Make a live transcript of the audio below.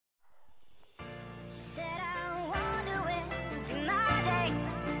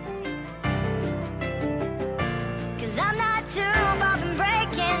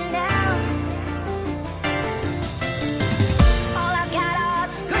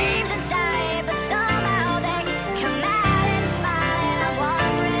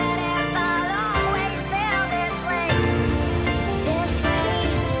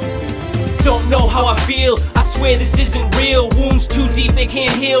know how I feel, I swear this isn't real. Wounds too deep, they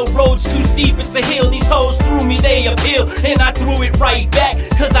can't heal. Roads too steep, it's a hill. These hoes threw me, they appeal. And I threw it right back,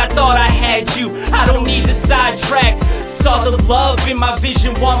 cause I thought I had you. I don't need to sidetrack. Saw the love in my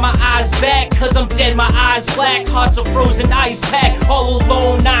vision, want my eyes back. Cause I'm dead, my eyes black. Hearts are frozen, ice pack. All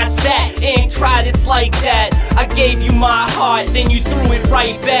alone I sat and cried, it's like that. I gave you my heart, then you threw it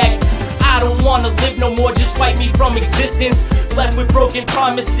right back. I don't wanna live no more, just wipe me from existence. Left with broken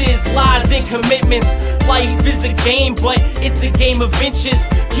promises, lies and commitments. Life is a game, but it's a game of inches.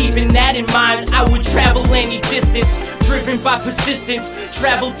 Keeping that in mind, I would travel any distance. Driven by persistence,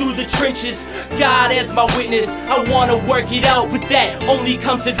 travel through the trenches. God as my witness, I wanna work it out, but that only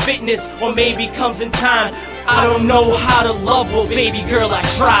comes in fitness, or maybe comes in time. I don't know how to love, well baby girl I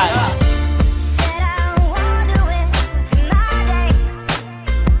tried.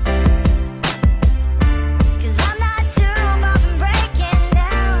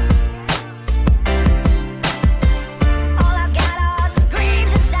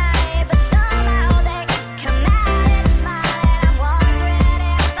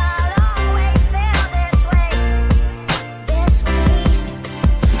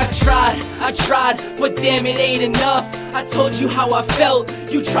 I tried, but damn it ain't enough. I told you how I felt,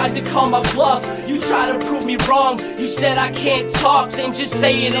 you tried to call my bluff. You tried to prove me wrong, you said I can't talk. Then just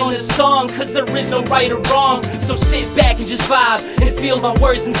say it in a song, cause there is no right or wrong. So sit back and just vibe, and feel my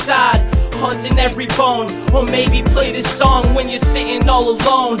words inside, haunting every bone. Or maybe play this song when you're sitting all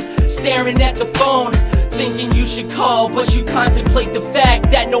alone, staring at the phone, thinking you should call, but you contemplate the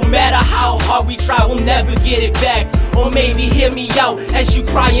fact that no matter how hard we try, we'll never get it back. Or maybe hear me out as you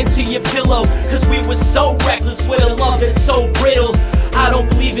cry into your pillow, cause we were so reckless with a love that's so brittle. I don't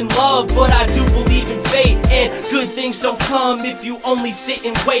believe in love, but I do believe in fate, and good things don't come if you only sit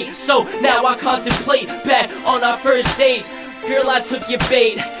and wait. So now I contemplate back on our first date. Girl, I took your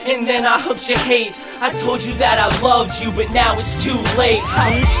bait, and then I hooked your hate. I told you that I loved you, but now it's too late.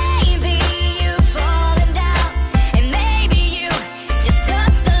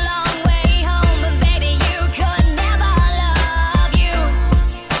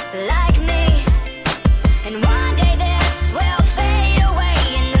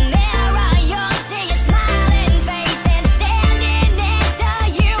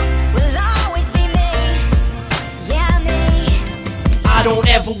 I don't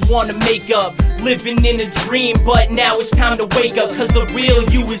ever wanna make up, living in a dream, but now it's time to wake up. Cause the real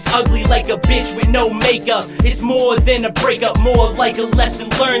you is ugly like a bitch with no makeup. It's more than a breakup, more like a lesson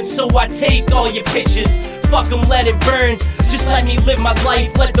learned. So I take all your pictures, fuck them, let it burn. Just let me live my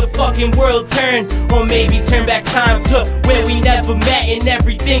life, let the fucking world turn. Or maybe turn back time to where we never met and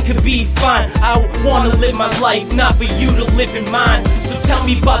everything could be fine. I wanna live my life, not for you to live in mine. So tell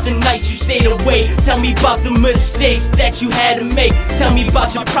me about the nights you stayed away, tell me about the mistakes that you had to make. Tell me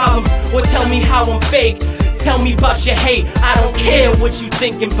about your problems, or tell me how I'm fake. Tell me about your hate, I don't care what you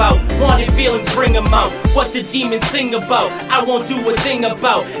thinking about. Wanted feelings, bring them out. What the demons sing about, I won't do a thing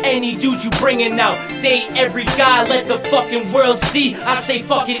about. Any dude you bringing out, date every guy, let the fucking world see. I say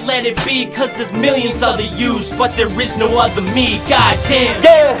fuck it, let it be, cause there's millions other yous, but there is no other me, goddamn.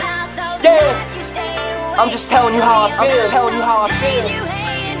 Yeah, I'm just telling you how I feel,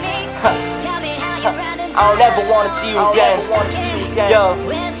 I don't ever wanna see you again.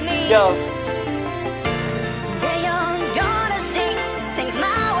 Yo.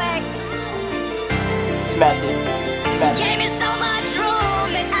 Smack it. Gave me so much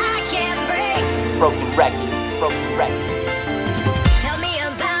room that I can't break. Broken record.